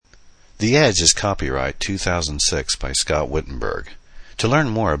The Edge is copyright 2006 by Scott Wittenburg. To learn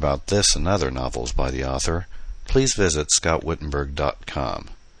more about this and other novels by the author, please visit scottwittenburg.com.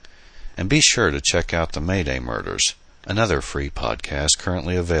 And be sure to check out The Mayday Murders, another free podcast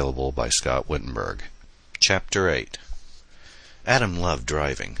currently available by Scott Wittenburg. Chapter 8. Adam loved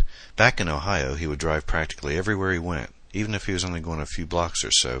driving. Back in Ohio, he would drive practically everywhere he went, even if he was only going a few blocks or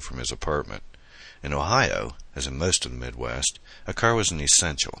so from his apartment. In Ohio, as in most of the Midwest, a car was an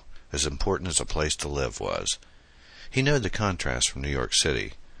essential, as important as a place to live was. He noted the contrast from New York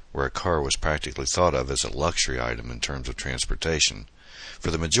City, where a car was practically thought of as a luxury item in terms of transportation,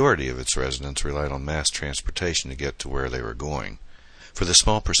 for the majority of its residents relied on mass transportation to get to where they were going. For the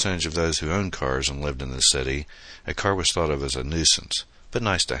small percentage of those who owned cars and lived in the city, a car was thought of as a nuisance, but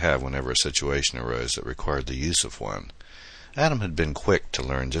nice to have whenever a situation arose that required the use of one. Adam had been quick to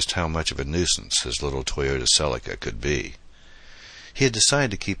learn just how much of a nuisance his little Toyota Celica could be. He had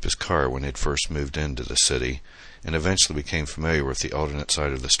decided to keep his car when he had first moved into the city, and eventually became familiar with the alternate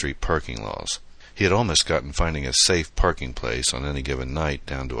side of the street parking laws. He had almost gotten finding a safe parking place on any given night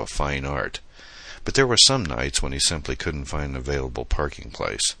down to a fine art. But there were some nights when he simply couldn't find an available parking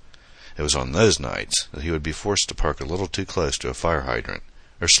place. It was on those nights that he would be forced to park a little too close to a fire hydrant,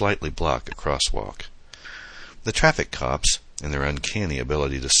 or slightly block a crosswalk. The traffic cops, in their uncanny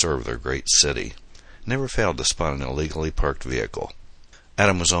ability to serve their great city, never failed to spot an illegally parked vehicle.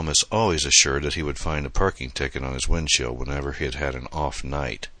 Adam was almost always assured that he would find a parking ticket on his windshield whenever he had had an off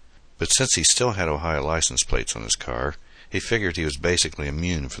night. But since he still had Ohio license plates on his car, he figured he was basically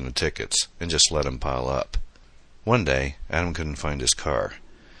immune from the tickets and just let them pile up. One day, Adam couldn't find his car.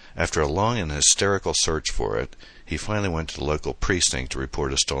 After a long and hysterical search for it, he finally went to the local precinct to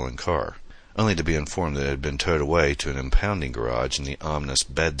report a stolen car, only to be informed that it had been towed away to an impounding garage in the ominous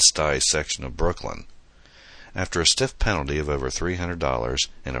Bed-Stuy section of Brooklyn. After a stiff penalty of over $300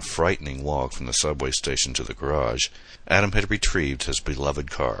 and a frightening walk from the subway station to the garage, Adam had retrieved his beloved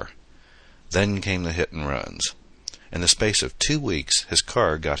car. Then came the hit and runs. In the space of 2 weeks, his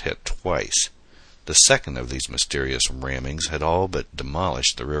car got hit twice. The second of these mysterious rammings had all but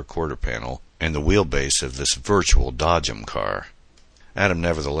demolished the rear quarter panel and the wheelbase of this virtual Dodgem car. Adam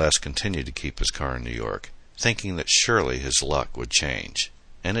nevertheless continued to keep his car in New York, thinking that surely his luck would change.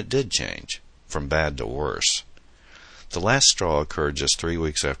 And it did change, from bad to worse. The last straw occurred just 3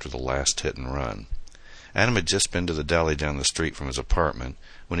 weeks after the last hit and run. Adam had just been to the deli down the street from his apartment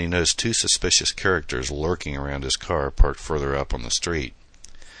when he noticed 2 suspicious characters lurking around his car parked further up on the street.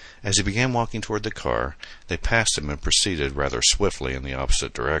 As he began walking toward the car, they passed him and proceeded rather swiftly in the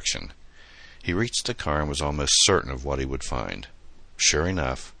opposite direction. He reached the car and was almost certain of what he would find. Sure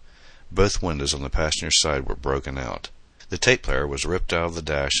enough, both windows on the passenger side were broken out. The tape player was ripped out of the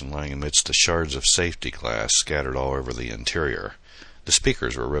dash and lying amidst the shards of safety glass scattered all over the interior. The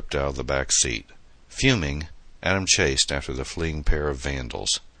speakers were ripped out of the back seat. Fuming, Adam chased after the fleeing pair of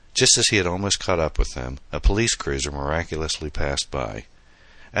vandals. Just as he had almost caught up with them, a police cruiser miraculously passed by.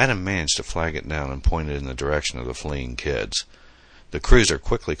 Adam managed to flag it down and pointed in the direction of the fleeing kids. The cruiser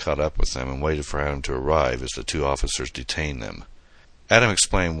quickly caught up with them and waited for Adam to arrive as the 2 officers detained them. Adam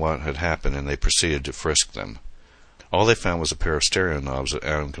explained what had happened and they proceeded to frisk them. All they found was a pair of stereo knobs that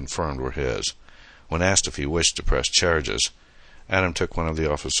Adam confirmed were his. When asked if he wished to press charges, Adam took one of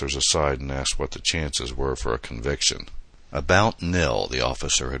the officers aside and asked what the chances were for a conviction. About nil, the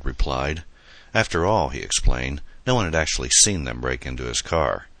officer had replied. After all, he explained, no one had actually seen them break into his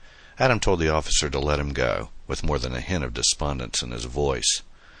car. Adam told the officer to let him go, with more than a hint of despondence in his voice.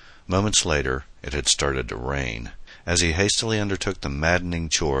 Moments later, it had started to rain. As he hastily undertook the maddening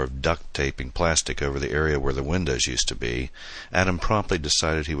chore of duct-taping plastic over the area where the windows used to be, Adam promptly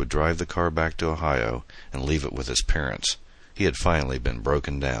decided he would drive the car back to Ohio and leave it with his parents. He had finally been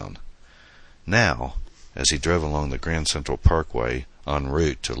broken down. Now, as he drove along the Grand Central Parkway en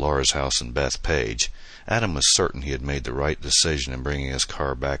route to Laura's house in Bethpage, Adam was certain he had made the right decision in bringing his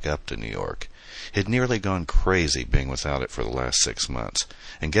car back up to New York. He had nearly gone crazy being without it for the last 6 months,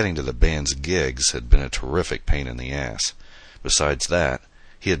 and getting to the band's gigs had been a terrific pain in the ass. Besides that,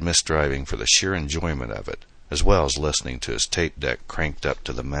 he had missed driving for the sheer enjoyment of it, as well as listening to his tape deck cranked up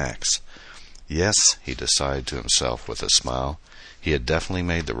to the max. Yes, he decided to himself with a smile, he had definitely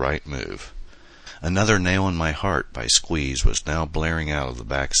made the right move. Another Nail in My Heart by Squeeze was now blaring out of the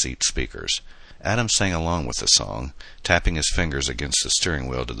back seat speakers. Adam sang along with the song, tapping his fingers against the steering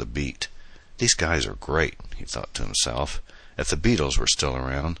wheel to the beat. These guys are great, he thought to himself. If the Beatles were still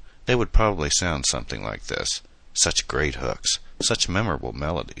around, they would probably sound something like this. Such great hooks, such memorable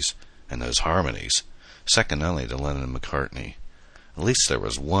melodies, and those harmonies, second only to Lennon and McCartney. At least there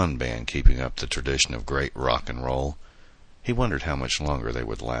was one band keeping up the tradition of great rock and roll. He wondered how much longer they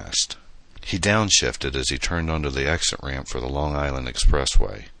would last. He downshifted as he turned onto the exit ramp for the Long Island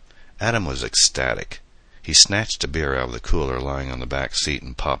Expressway. Adam was ecstatic. He snatched a beer out of the cooler lying on the back seat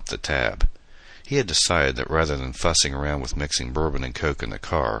and popped the tab. He had decided that rather than fussing around with mixing bourbon and Coke in the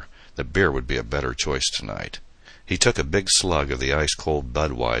car, that beer would be a better choice tonight. He took a big slug of the ice-cold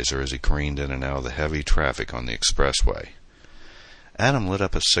Budweiser as he careened in and out of the heavy traffic on the expressway. Adam lit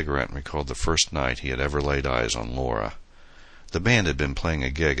up a cigarette and recalled the first night he had ever laid eyes on Laura. The band had been playing a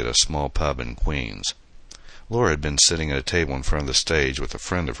gig at a small pub in Queens. Laura had been sitting at a table in front of the stage with a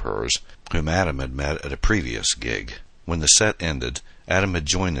friend of hers, whom Adam had met at a previous gig. When the set ended, Adam had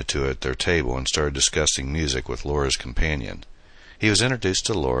joined the two at their table and started discussing music with Laura's companion. He was introduced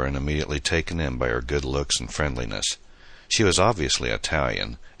to Laura and immediately taken in by her good looks and friendliness. She was obviously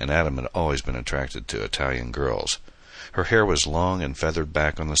Italian, and Adam had always been attracted to Italian girls. Her hair was long and feathered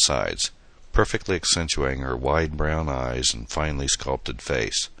back on the sides, perfectly accentuating her wide brown eyes and finely sculpted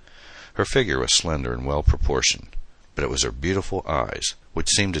face. Her figure was slender and well proportioned, but it was her beautiful eyes, which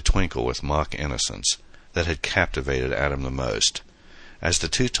seemed to twinkle with mock innocence, that had captivated Adam the most. As the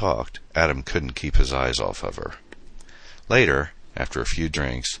two talked, Adam couldn't keep his eyes off of her. Later, after a few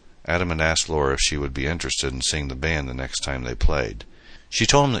drinks, Adam had asked Laura if she would be interested in seeing the band the next time they played. She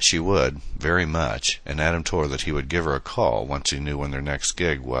told him that she would, very much, and Adam told her that he would give her a call once he knew when their next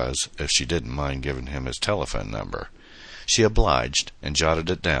gig was, if she didn't mind giving him his telephone number. She obliged, and jotted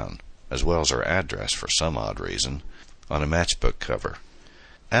it down, as well as her address for some odd reason, on a matchbook cover.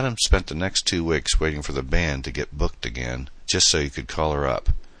 Adam spent the next 2 weeks waiting for the band to get booked again, just so he could call her up.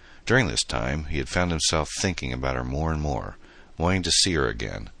 During this time, he had found himself thinking about her more and more, wanting to see her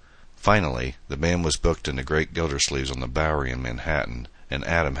again. Finally, the band was booked in the Great Gildersleeves on the Bowery in Manhattan, and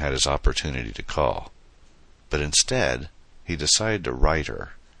Adam had his opportunity to call. But instead, he decided to write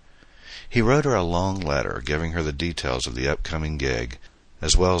her. He wrote her a long letter, giving her the details of the upcoming gig,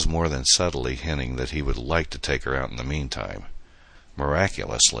 as well as more than subtly hinting that he would like to take her out in the meantime.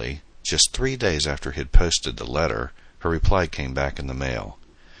 Miraculously, just 3 days after he had posted the letter, her reply came back in the mail.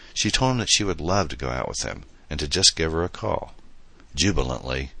 She told him that she would love to go out with him, and to just give her a call.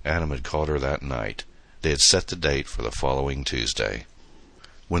 Jubilantly, Adam had called her that night. They had set the date for the following Tuesday.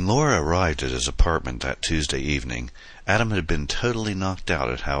 When Laura arrived at his apartment that Tuesday evening, Adam had been totally knocked out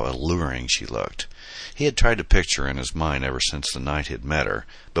at how alluring she looked. He had tried to picture her in his mind ever since the night he had met her,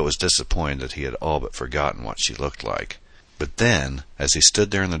 but was disappointed that he had all but forgotten what she looked like. But then, as he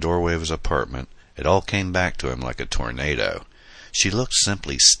stood there in the doorway of his apartment, it all came back to him like a tornado. She looked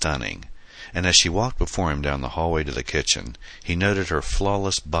simply stunning, and as she walked before him down the hallway to the kitchen, he noted her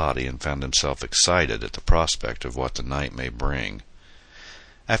flawless body and found himself excited at the prospect of what the night may bring.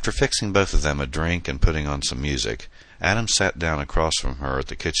 After fixing both of them a drink and putting on some music, Adam sat down across from her at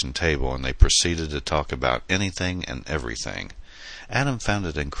the kitchen table and they proceeded to talk about anything and everything. Adam found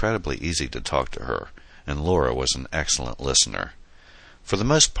it incredibly easy to talk to her, and Laura was an excellent listener. For the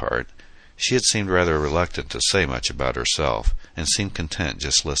most part, she had seemed rather reluctant to say much about herself, and seemed content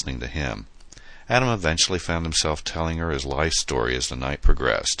just listening to him. Adam eventually found himself telling her his life story as the night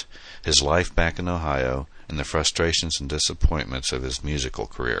progressed, his life back in Ohio, and the frustrations and disappointments of his musical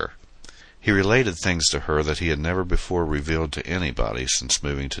career. He related things to her that he had never before revealed to anybody since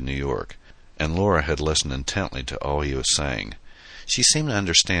moving to New York, and Laura had listened intently to all he was saying. She seemed to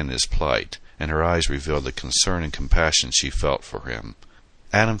understand his plight, and her eyes revealed the concern and compassion she felt for him.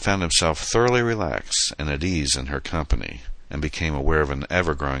 Adam found himself thoroughly relaxed and at ease in her company, and became aware of an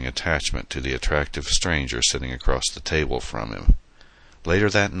ever-growing attachment to the attractive stranger sitting across the table from him. Later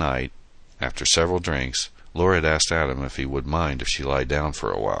that night, after several drinks, Laura had asked Adam if he would mind if she lied down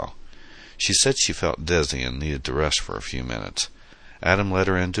for a while. She said she felt dizzy and needed to rest for a few minutes. Adam led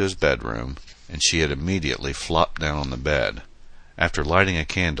her into his bedroom, and she had immediately flopped down on the bed. After lighting a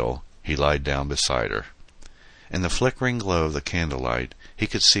candle, he lied down beside her. In the flickering glow of the candlelight, he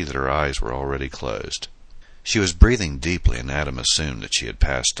could see that her eyes were already closed. She was breathing deeply, and Adam assumed that she had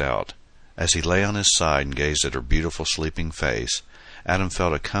passed out. As he lay on his side and gazed at her beautiful sleeping face, Adam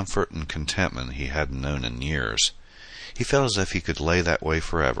felt a comfort and contentment he hadn't known in years. He felt as if he could lay that way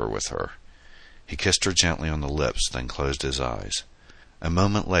forever with her. He kissed her gently on the lips, then closed his eyes. A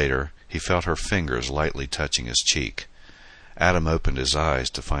moment later, he felt her fingers lightly touching his cheek. Adam opened his eyes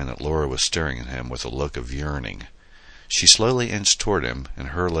to find that Laura was staring at him with a look of yearning. She slowly inched toward him, and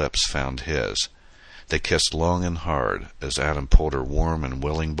her lips found his. They kissed long and hard as Adam pulled her warm and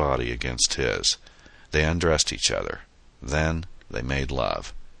willing body against his. They undressed each other. Then they made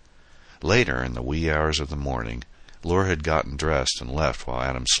love. Later, in the wee hours of the morning, Laura had gotten dressed and left while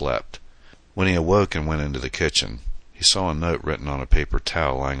Adam slept. When he awoke and went into the kitchen, he saw a note written on a paper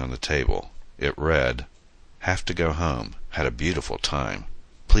towel lying on the table. It read, "Have to go home. Had a beautiful time.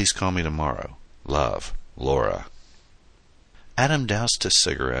 Please call me tomorrow. Love, Laura. Adam doused his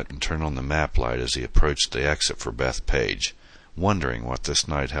cigarette and turned on the map light as he approached the exit for Bethpage, wondering what this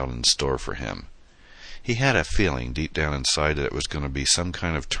night held in store for him. He had a feeling deep down inside that it was going to be some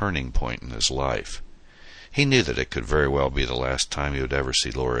kind of turning point in his life. He knew that it could very well be the last time he would ever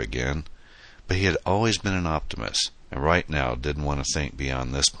see Laura again, but he had always been an optimist, and right now didn't want to think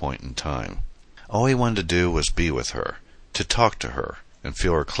beyond this point in time. All he wanted to do was be with her, to talk to her, and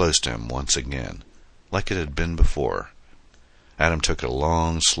feel her close to him once again, like it had been before. Adam took a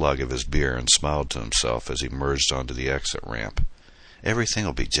long slug of his beer and smiled to himself as he merged onto the exit ramp. Everything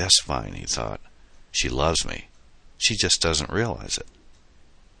will be just fine, he thought. She loves me. She just doesn't realize it.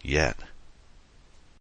 Yet.